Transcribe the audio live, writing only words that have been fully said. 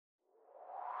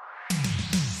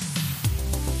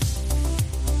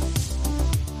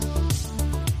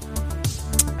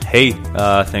Hey,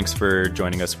 thanks for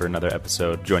joining us for another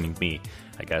episode, joining me,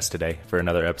 I guess, today for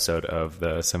another episode of the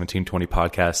 1720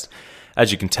 podcast.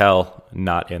 As you can tell,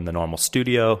 not in the normal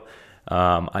studio.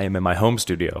 I am in my home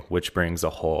studio, which brings a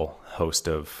whole host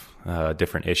of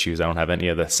different issues. I don't have any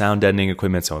of the sound deadening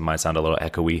equipment, so it might sound a little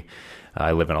echoey.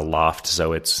 I live in a loft,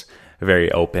 so it's very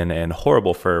open and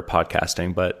horrible for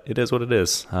podcasting, but it is what it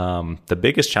is. The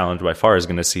biggest challenge by far is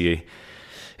going to see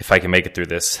if I can make it through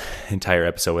this entire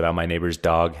episode without my neighbor's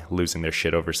dog losing their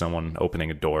shit over someone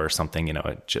opening a door or something. You know,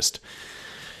 it just,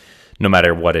 no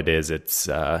matter what it is, it's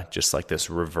just like this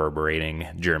reverberating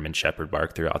German Shepherd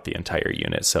bark throughout the entire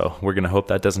unit. So we're going to hope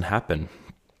that doesn't happen.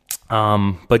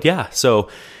 But yeah, so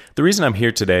the reason I'm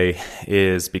here today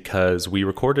is because we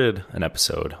recorded an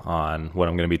episode on what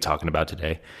I'm going to be talking about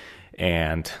today.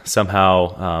 And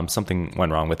somehow something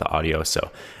went wrong with the audio, so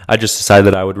I just decided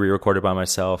that I would re-record it by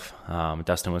myself.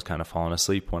 Dustin was kind of falling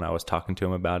asleep when I was talking to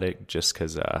him about it, just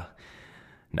because,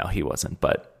 no, he wasn't.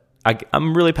 But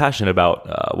I'm really passionate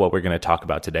about what we're going to talk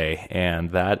about today,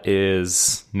 and that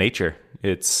is nature.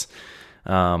 It's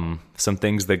some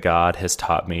things that God has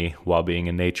taught me while being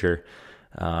in nature,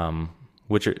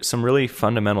 which are some really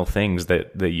fundamental things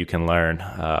that you can learn.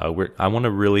 I want to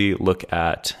really look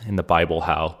at, in the Bible,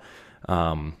 how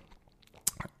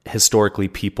historically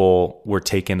people were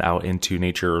taken out into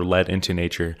nature or led into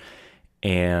nature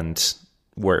and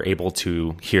were able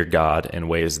to hear God in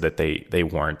ways that they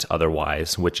weren't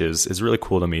otherwise, which is really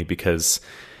cool to me, because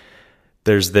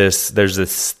there's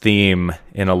this theme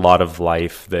in a lot of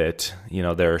life that, you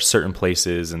know, there are certain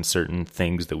places and certain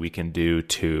things that we can do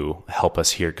to help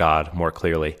us hear God more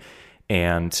clearly.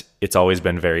 And it's always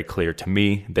been very clear to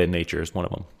me that nature is one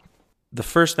of them. The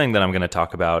first thing that I'm going to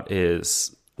talk about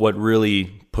is what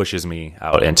really pushes me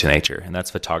out into nature, and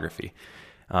that's photography.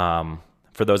 For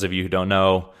those of you who don't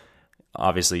know,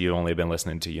 obviously you've only been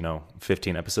listening to,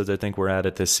 15 episodes, I think we're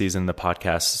at this season, the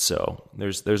podcast. So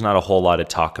there's not a whole lot to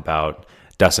talk about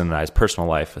Dustin and I's personal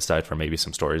life, aside from maybe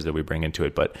some stories that we bring into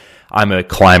it. But I'm a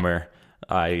climber.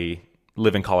 I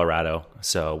live in Colorado,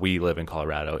 so we live in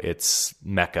Colorado. It's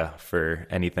Mecca for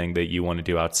anything that you want to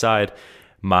do outside.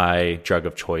 My drug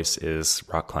of choice is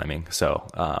rock climbing. So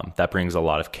that brings a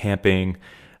lot of camping.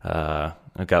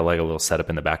 I've got like a little setup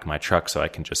in the back of my truck, so I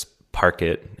can just park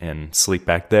it and sleep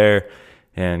back there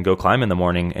and go climb in the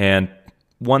morning. And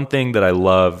one thing that I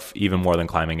love even more than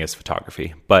climbing is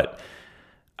photography. But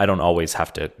I don't always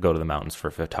have to go to the mountains for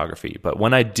photography. But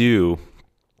when I do,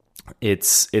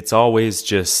 it's always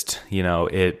just,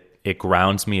 it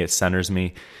grounds me, it centers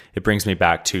me, it brings me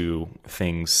back to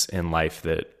things in life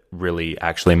that really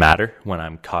actually matter when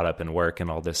I'm caught up in work and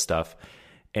all this stuff.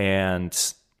 And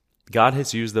God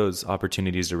has used those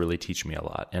opportunities to really teach me a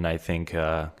lot. And I think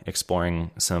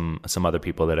exploring some other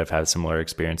people that have had similar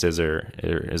experiences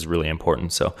is really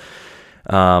important. So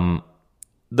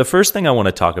the first thing I want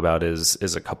to talk about is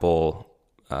a couple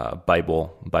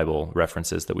Bible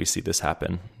references that we see this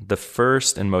happen. The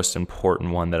first and most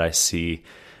important one that I see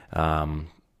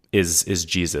is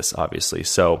Jesus, obviously.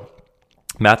 So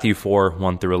Matthew 4,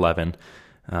 1 through 11.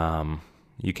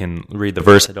 You can read the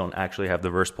verse. I don't actually have the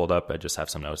verse pulled up. I just have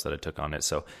some notes that I took on it.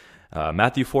 So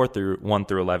Matthew 4 through 1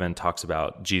 through 11 talks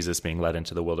about Jesus being led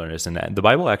into the wilderness. And the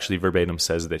Bible actually verbatim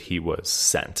says that he was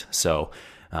sent. So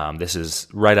this is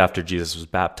right after Jesus was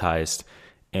baptized.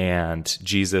 And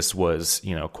Jesus was,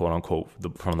 quote unquote,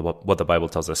 what the Bible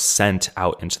tells us, sent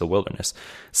out into the wilderness.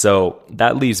 So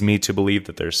that leads me to believe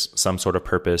that there's some sort of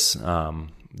purpose.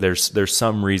 There's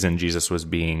some reason Jesus was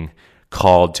being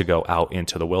called to go out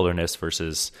into the wilderness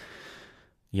versus,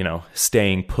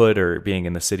 staying put or being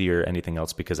in the city or anything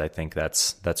else, because I think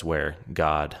that's where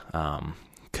God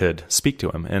could speak to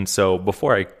him. And so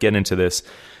before I get into this,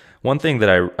 one thing that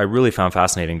I really found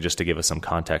fascinating, just to give us some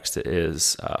context,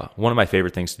 is one of my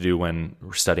favorite things to do when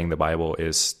we're studying the Bible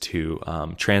is to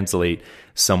translate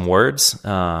some words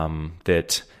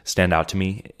that stand out to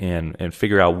me and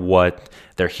figure out what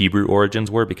their Hebrew origins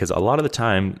were, because a lot of the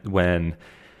time when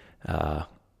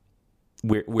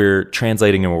we're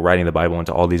translating and we're writing the Bible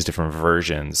into all these different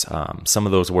versions, some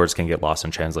of those words can get lost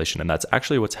in translation, and that's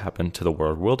actually what's happened to the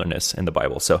word wilderness in the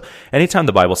Bible. So anytime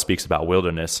the Bible speaks about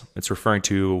wilderness, it's referring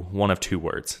to one of two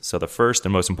words. So the first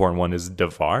and most important one is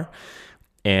davar,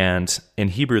 and in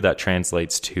Hebrew that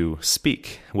translates to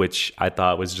speak, which I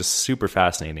thought was just super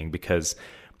fascinating, because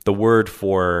the word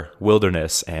for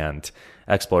wilderness and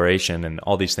exploration and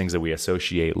all these things that we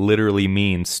associate literally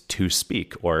means to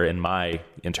speak, or in my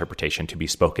interpretation, to be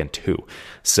spoken to.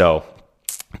 So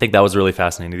I think that was really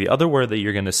fascinating. The other word that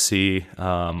you're going to see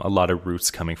a lot of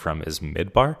roots coming from is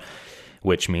midbar,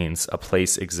 which means a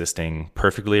place existing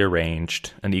perfectly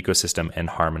arranged, an ecosystem in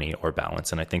harmony or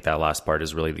balance. And I think that last part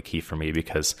is really the key for me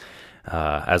because,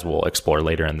 as we'll explore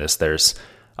later in this, there's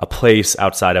a place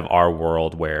outside of our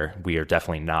world where we are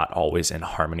definitely not always in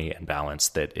harmony and balance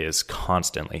that is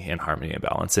constantly in harmony and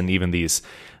balance. And even these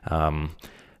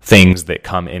things that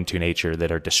come into nature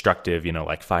that are destructive,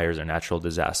 like fires or natural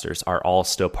disasters, are all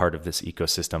still part of this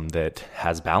ecosystem that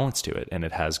has balance to it, and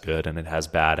it has good and it has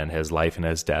bad and it has life and it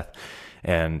has death.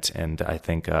 And I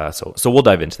think so we'll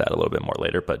dive into that a little bit more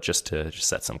later, but just to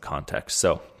set some context.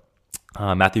 So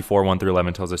Matthew 4,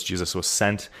 1-11 tells us Jesus was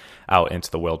sent out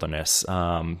into the wilderness.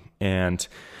 And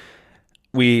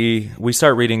we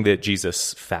start reading that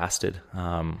Jesus fasted.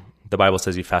 The Bible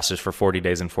says he fasted for 40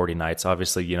 days and 40 nights.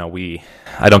 Obviously,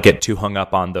 I don't get too hung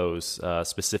up on those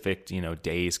specific,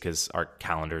 days because our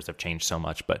calendars have changed so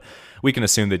much, but we can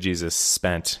assume that Jesus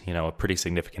spent, a pretty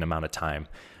significant amount of time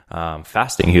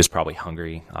fasting. He was probably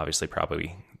hungry, obviously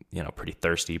probably, pretty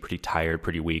thirsty, pretty tired,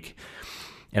 pretty weak.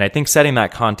 And I think setting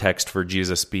that context for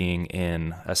Jesus being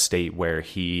in a state where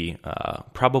he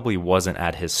probably wasn't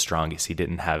at his strongest, he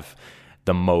didn't have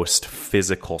the most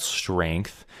physical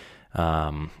strength,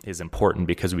 is important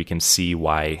because we can see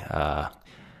why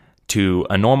to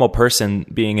a normal person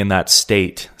being in that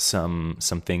state, some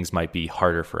things might be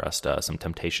harder for us to, some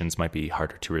temptations might be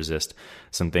harder to resist,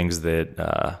 some things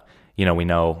that we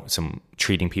know, some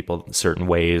treating people certain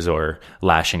ways or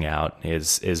lashing out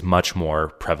is much more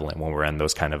prevalent when we're in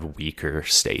those kind of weaker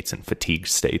states and fatigued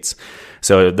states.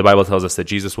 So the Bible tells us that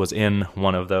Jesus was in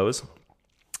one of those,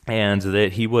 and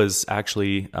that he was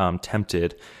actually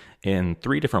tempted in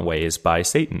 3 different ways by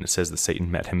Satan. It says that Satan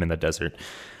met him in the desert.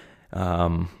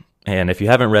 And if you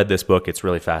haven't read this book, it's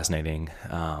really fascinating,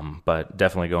 but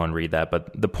definitely go and read that.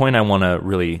 But the point I want to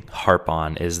really harp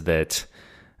on is that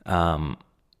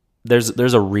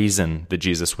there's a reason that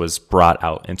Jesus was brought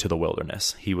out into the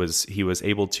wilderness. He was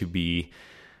able to be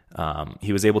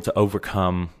he was able to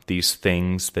overcome these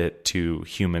things that to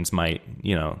humans might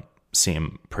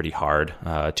seem pretty hard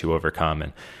to overcome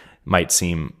and might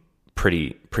seem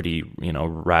pretty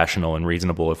rational and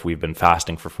reasonable if we've been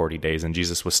fasting for 40 days, and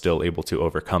Jesus was still able to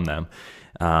overcome them.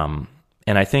 And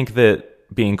I think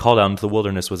that being called out into the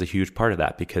wilderness was a huge part of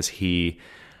that because he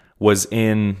was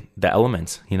in the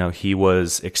elements. He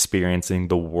was experiencing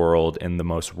the world in the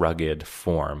most rugged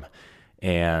form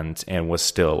and was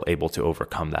still able to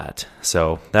overcome that.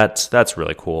 So that's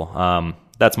really cool.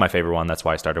 That's my favorite one. That's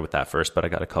why I started with that first, but I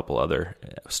got a couple other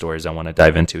stories I want to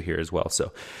dive into here as well.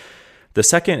 So the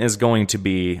second is going to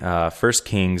be 1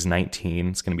 Kings 19.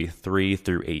 It's going to be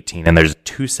 3-18, and there's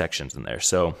 2 sections in there.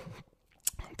 So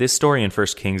this story in 1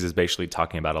 Kings is basically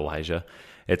talking about Elijah.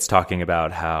 It's talking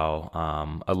about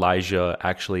how Elijah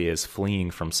actually is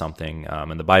fleeing from something.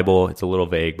 In the Bible, it's a little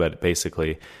vague, but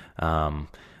basically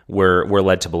we're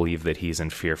led to believe that he's in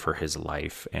fear for his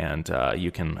life. And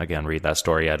you can, again, read that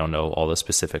story. I don't know all the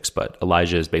specifics, but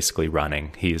Elijah is basically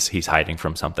running. He's hiding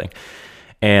from something.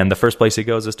 And the first place he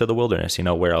goes is to the wilderness.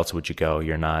 Where else would you go?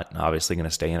 You're not obviously going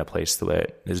to stay in a place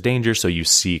that is dangerous, so you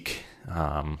seek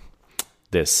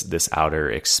this outer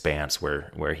expanse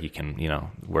where he can,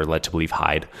 we're led to believe,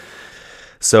 hide.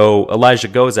 So Elijah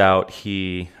goes out,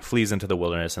 he flees into the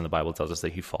wilderness, and the Bible tells us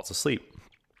that he falls asleep.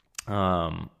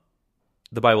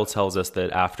 The Bible tells us that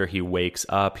after he wakes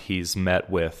up, he's met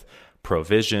with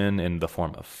provision in the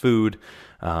form of food.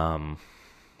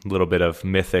 A little bit of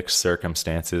mythic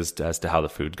circumstances as to how the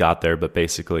food got there, but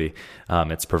basically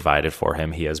it's provided for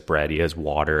him. He has bread, he has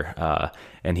water,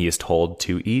 and he is told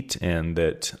to eat, and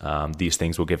that these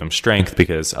things will give him strength,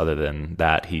 because other than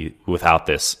that, without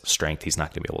this strength, he's not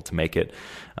going to be able to make it,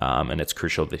 and it's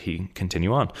crucial that he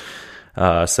continue on.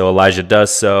 So Elijah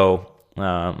does so,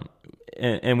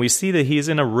 and we see that he's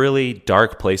in a really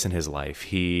dark place in his life.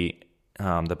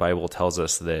 The Bible tells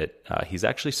us that he's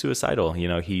actually suicidal.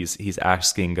 He's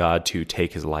asking God to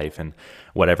take his life, and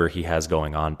whatever he has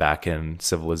going on back in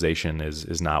civilization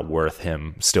is not worth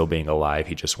him still being alive.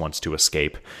 He just wants to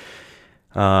escape.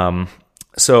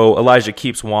 So Elijah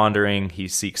keeps wandering. He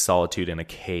seeks solitude in a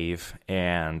cave,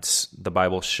 and the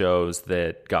Bible shows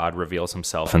that God reveals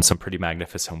himself in some pretty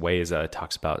magnificent ways. It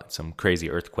talks about some crazy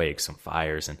earthquakes, some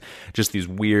fires, and just these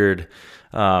weird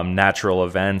natural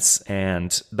events.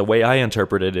 And the way I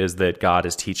interpret it is that God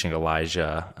is teaching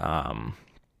Elijah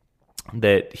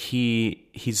that he's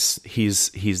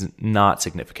not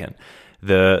significant.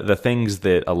 The things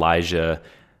that Elijah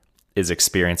is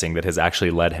experiencing that has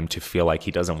actually led him to feel like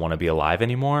he doesn't want to be alive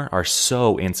anymore are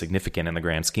so insignificant in the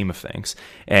grand scheme of things.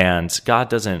 And God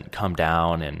doesn't come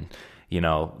down and,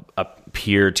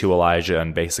 appear to Elijah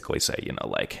and basically say,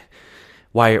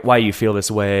 why you feel this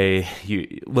way.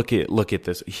 You look at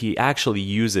this. He actually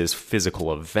uses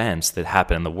physical events that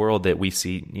happen in the world that we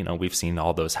see. We've seen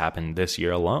all those happen this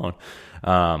year alone.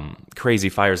 Crazy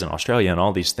fires in Australia and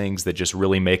all these things that just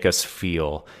really make us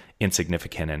feel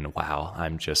insignificant. And wow,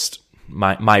 I'm just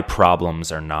my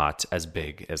problems are not as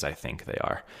big as I think they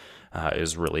are.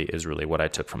 Is really what I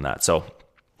took from that. So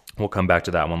we'll come back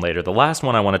to that one later. The last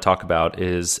one I want to talk about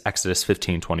is Exodus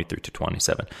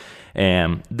 15:23-27.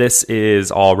 And this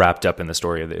is all wrapped up in the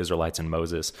story of the Israelites and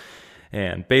Moses.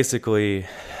 And basically,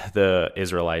 the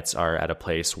Israelites are at a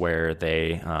place where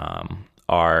they're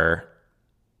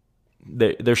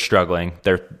struggling.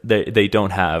 They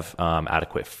don't have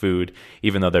adequate food,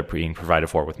 even though they're being provided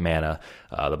for with manna.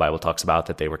 The Bible talks about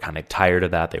that they were kind of tired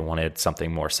of that. They wanted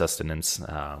something more sustenance.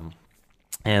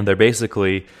 And they're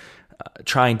basically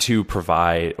trying to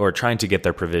provide or trying to get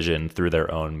their provision through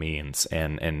their own means.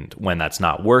 And when that's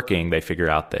not working, they figure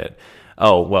out that,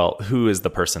 oh, well, who is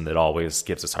the person that always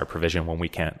gives us our provision when we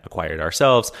can't acquire it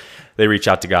ourselves? They reach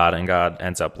out to God, and God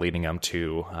ends up leading them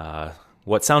to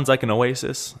what sounds like an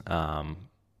oasis.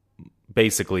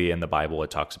 Basically, in the Bible, it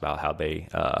talks about how they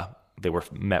were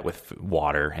met with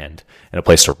water and a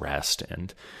place to rest.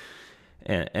 And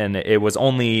it was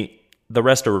only the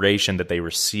restoration that they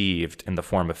received in the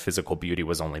form of physical beauty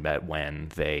was only met when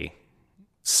they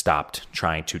stopped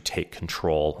trying to take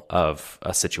control of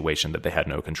a situation that they had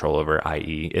no control over,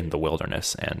 i.e. in the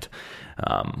wilderness, and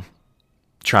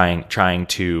trying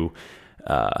to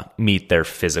meet their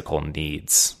physical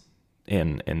needs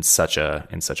in such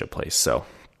a place. So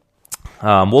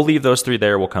we'll leave those three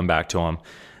there. We'll come back to them.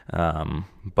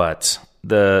 But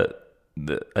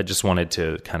I just wanted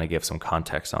to kind of give some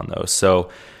context on those. So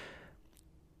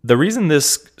the reason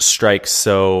this strikes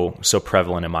so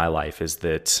prevalent in my life is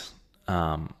that,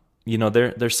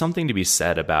 there's something to be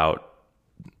said about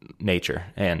nature,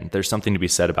 and there's something to be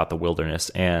said about the wilderness,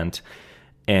 and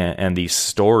these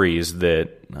stories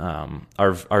that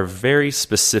are very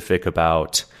specific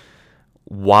about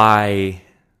why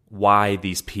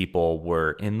these people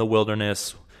were in the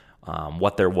wilderness,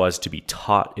 what there was to be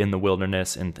taught in the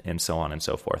wilderness, and so on and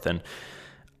so forth. And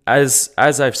as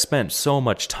I've spent so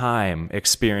much time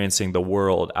experiencing the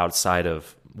world outside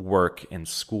of work and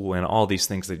school and all these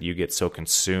things that you get so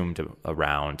consumed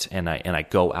around, and I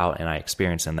go out and I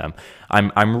experience in them,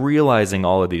 I'm realizing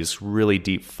all of these really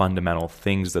deep fundamental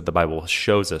things that the Bible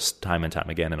shows us time and time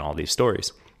again in all these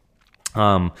stories.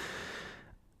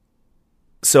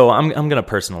 So I'm going to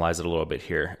personalize it a little bit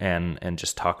here and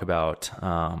just talk about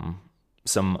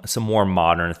some more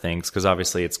modern things, because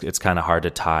obviously it's kind of hard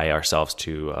to tie ourselves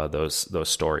to those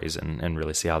stories and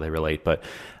really see how they relate. But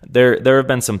there have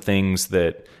been some things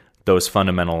that those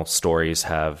fundamental stories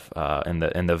have and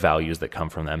the values that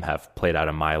come from them have played out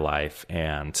in my life,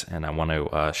 and I want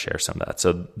to share some of that.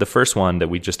 So the first one that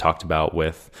we just talked about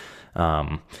with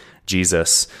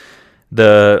Jesus,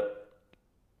 the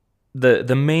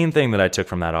main thing that I took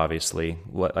from that, obviously,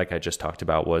 like I just talked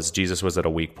about, was Jesus was at a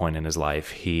weak point in his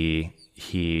life. He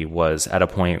was at a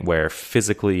point where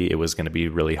physically it was going to be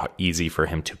really easy for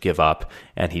him to give up,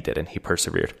 and he didn't. He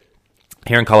persevered.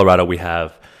 Here in Colorado, we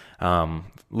have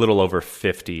little over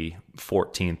 50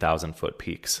 14,000 foot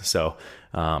peaks. So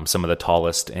some of the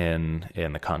tallest in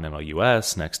the continental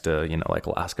U.S. next to, like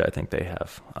Alaska. I think they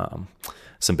have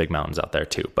some big mountains out there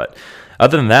too. But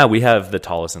other than that, we have the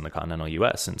tallest in the continental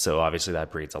U.S. And so obviously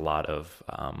that breeds a lot of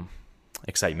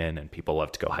excitement, and people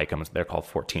love to go hike them. They're called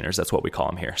 14ers. That's what we call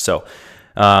them here. So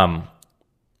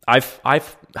I've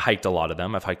hiked a lot of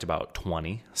them. I've hiked about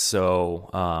 20. So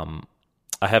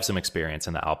I have some experience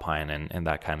in the alpine and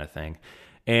that kind of thing.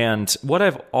 And what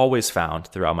I've always found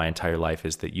throughout my entire life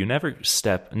is that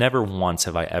never once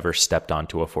have I ever stepped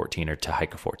onto a 14er to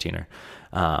hike a 14er.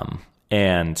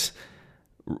 And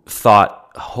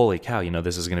thought, holy cow,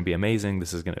 this is going to be amazing.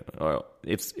 It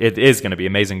is going to be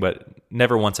amazing, but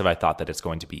never once have I thought that it's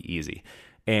going to be easy.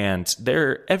 And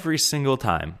every single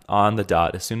time on the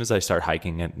dot, as soon as I start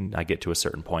hiking and I get to a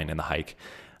certain point in the hike,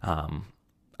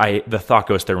 the thought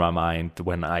goes through my mind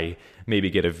when I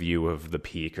maybe get a view of the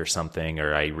peak or something,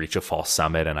 or I reach a false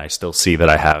summit and I still see that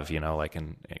I have, like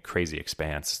a crazy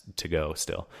expanse to go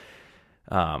still.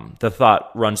 The thought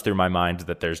runs through my mind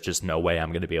that there's just no way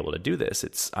I'm going to be able to do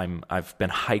this. I've been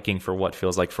hiking for what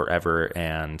feels like forever,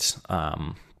 and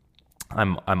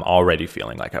I'm already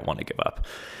feeling like I want to give up.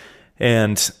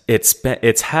 And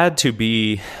it's had to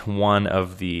be one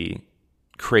of the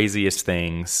craziest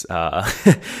things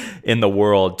in the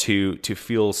world to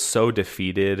feel so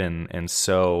defeated and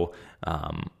so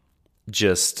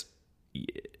just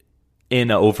in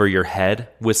over your head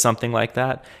with something like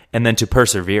that, and then to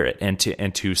persevere it and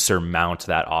to surmount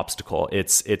that obstacle.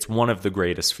 It's one of the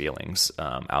greatest feelings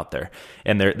out there.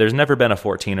 And there's never been a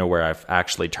 14er where I've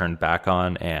actually turned back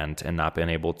on and not been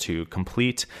able to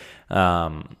complete.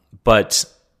 But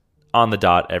on the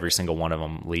dot, every single one of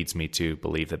them leads me to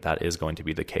believe that is going to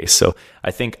be the case. So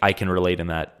I think I can relate in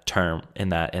that term, in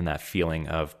that feeling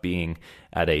of being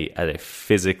at a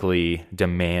physically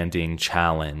demanding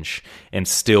challenge and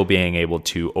still being able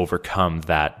to overcome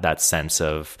that sense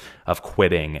of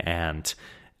quitting and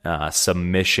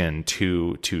submission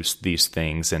to these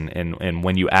things. And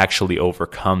when you actually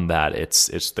overcome that,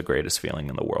 it's the greatest feeling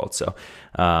in the world. So,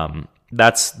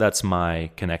 that's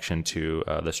my connection to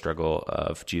the struggle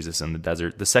of Jesus in the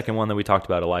desert. The second one that we talked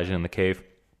about, Elijah in the cave.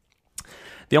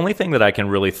 The only thing that I can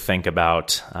really think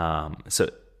about, so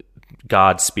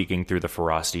God speaking through the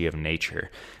ferocity of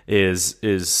nature, is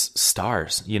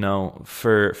stars.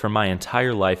 For my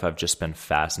entire life, I've just been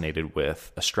fascinated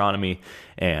with astronomy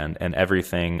and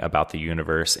everything about the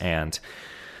universe. And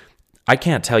I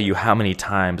can't tell you how many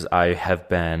times I have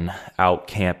been out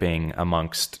camping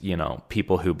amongst,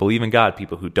 people who believe in God,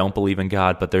 people who don't believe in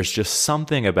God, but there's just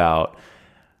something about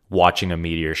watching a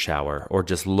meteor shower or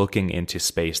just looking into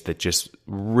space that just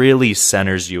really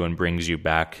centers you and brings you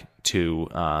back to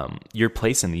your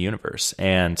place in the universe.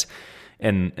 And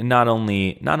not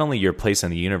only your place in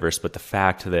the universe, but the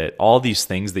fact that all these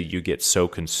things that you get so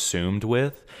consumed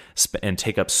with and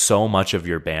take up so much of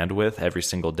your bandwidth every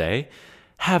single day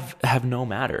have no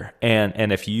matter.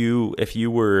 And if you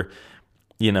were,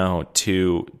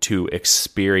 to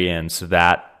experience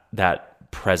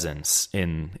that presence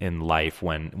in life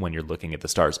when you're looking at the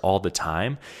stars all the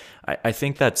time, I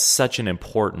think that's such an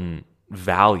important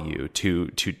value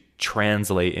to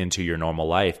translate into your normal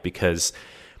life, because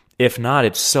if not,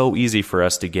 it's so easy for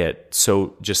us to get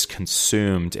so just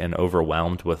consumed and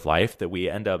overwhelmed with life that we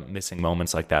end up missing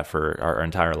moments like that for our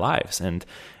entire lives. And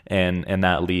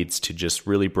that leads to just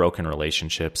really broken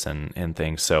relationships and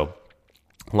things. So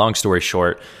long story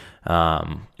short,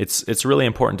 it's really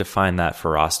important to find that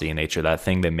ferocity in nature, that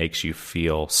thing that makes you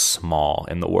feel small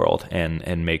in the world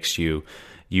and makes you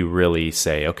really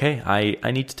say, okay,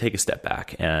 I need to take a step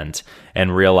back and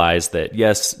realize that,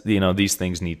 yes, these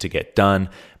things need to get done,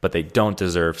 but they don't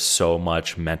deserve so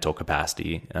much mental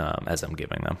capacity as I'm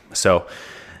giving them. So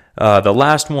the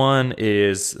last one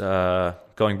is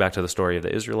going back to the story of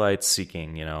the Israelites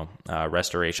seeking,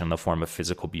 restoration in the form of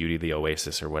physical beauty, the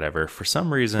oasis or whatever. For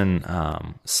some reason,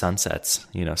 sunsets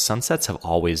have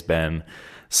always been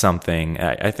something.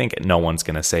 I think no one's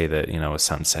going to say that, a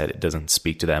sunset, it doesn't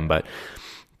speak to them, but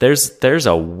there's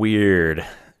a weird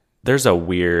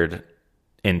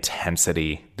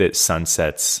intensity that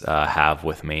sunsets have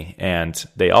with me, and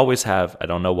they always have. I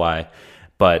don't know why,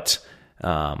 but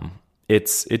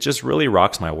it just really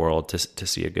rocks my world to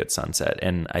see a good sunset.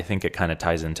 And I think it kind of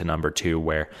ties into number 2,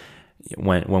 where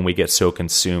when we get so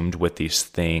consumed with these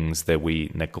things that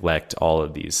we neglect all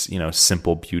of these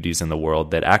simple beauties in the world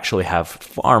that actually have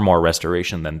far more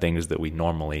restoration than things that we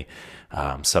normally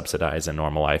subsidize in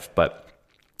normal life. But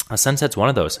a sunset's one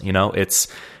of those.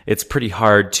 It's pretty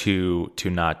hard to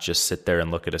not just sit there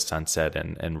and look at a sunset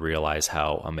and realize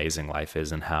how amazing life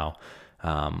is, and how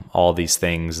all these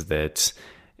things that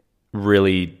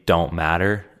really don't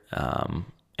matter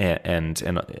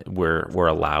and we're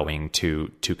allowing to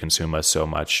consume us so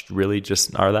much really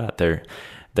just are that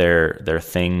they're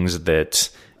things that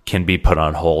can be put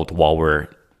on hold while we're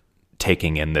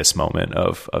taking in this moment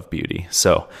of beauty.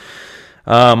 So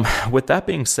with that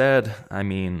being said,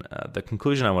 the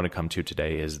conclusion I want to come to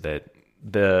today is that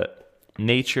the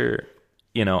nature,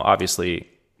 obviously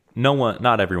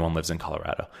not everyone lives in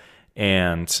Colorado.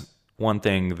 And one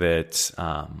thing that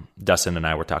Dustin and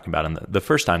I were talking about in the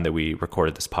first time that we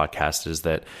recorded this podcast is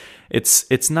that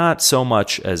it's not so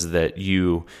much as that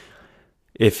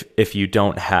if you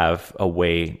don't have a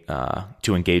way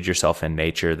to engage yourself in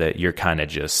nature, that you're kind of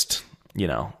just,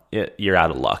 you're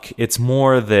out of luck. It's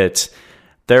more that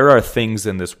there are things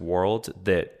in this world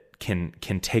that can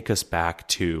take us back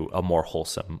to a more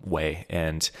wholesome way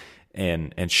and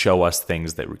show us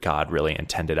things that God really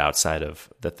intended outside of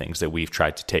the things that we've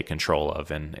tried to take control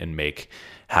of and make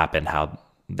happen how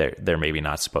they're maybe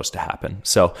not supposed to happen.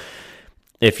 So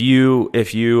if you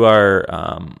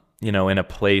are in a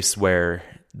place where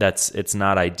it's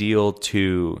not ideal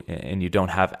to, and you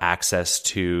don't have access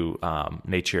to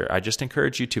nature, I just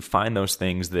encourage you to find those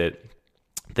things that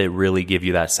really give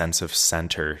you that sense of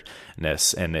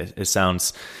centeredness. And it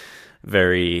sounds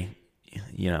very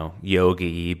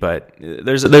yogi, but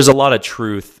there's a lot of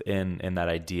truth in that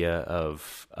idea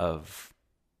of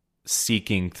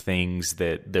seeking things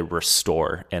that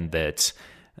restore and that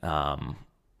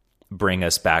bring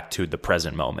us back to the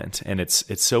present moment. And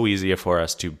it's so easy for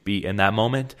us to be in that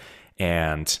moment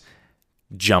and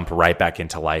jump right back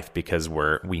into life because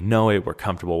we know it, we're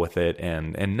comfortable with it,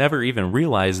 and never even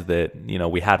realize that,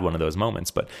 we had one of those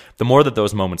moments. But the more that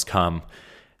those moments come,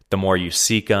 the more you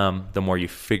seek them, the more you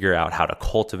figure out how to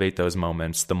cultivate those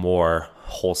moments, the more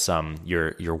wholesome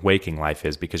your waking life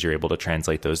is, because you're able to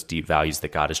translate those deep values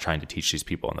that God is trying to teach these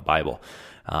people in the Bible.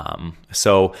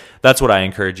 So that's what I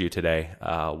encourage you today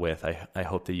with. I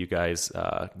hope that you guys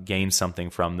gain something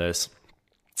from this.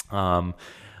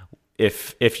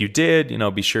 If you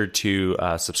did, be sure to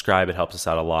subscribe. It helps us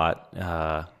out a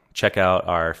lot. Check out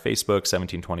our Facebook,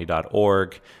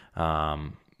 1720.org.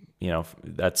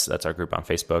 That's our group on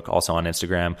Facebook, also on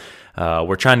Instagram.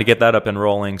 We're trying to get that up and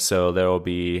rolling, so there will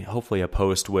be hopefully a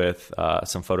post with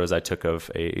some photos I took of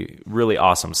a really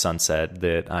awesome sunset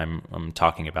that I'm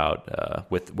talking about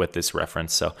with this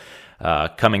reference. So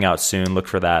coming out soon. Look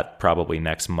for that probably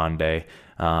next Monday.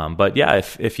 But yeah,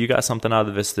 if you got something out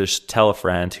of this, just tell a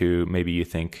friend who maybe you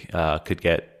think could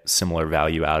get similar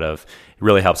value out of. It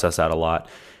really helps us out a lot.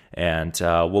 And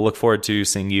we'll look forward to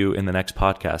seeing you in the next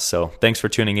podcast. So thanks for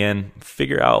tuning in.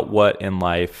 Figure out what in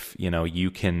life you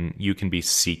can be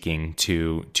seeking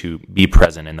to be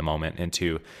present in the moment and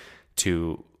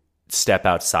to step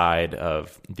outside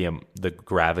of the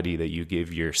gravity that you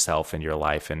give yourself in your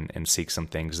life and seek some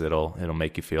things it'll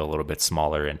make you feel a little bit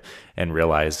smaller and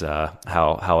realize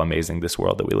how amazing this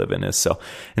world that we live in is. So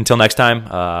until next time,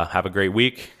 have a great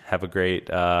week. Have a great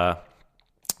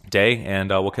day, and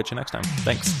we'll catch you next time.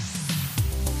 Thanks.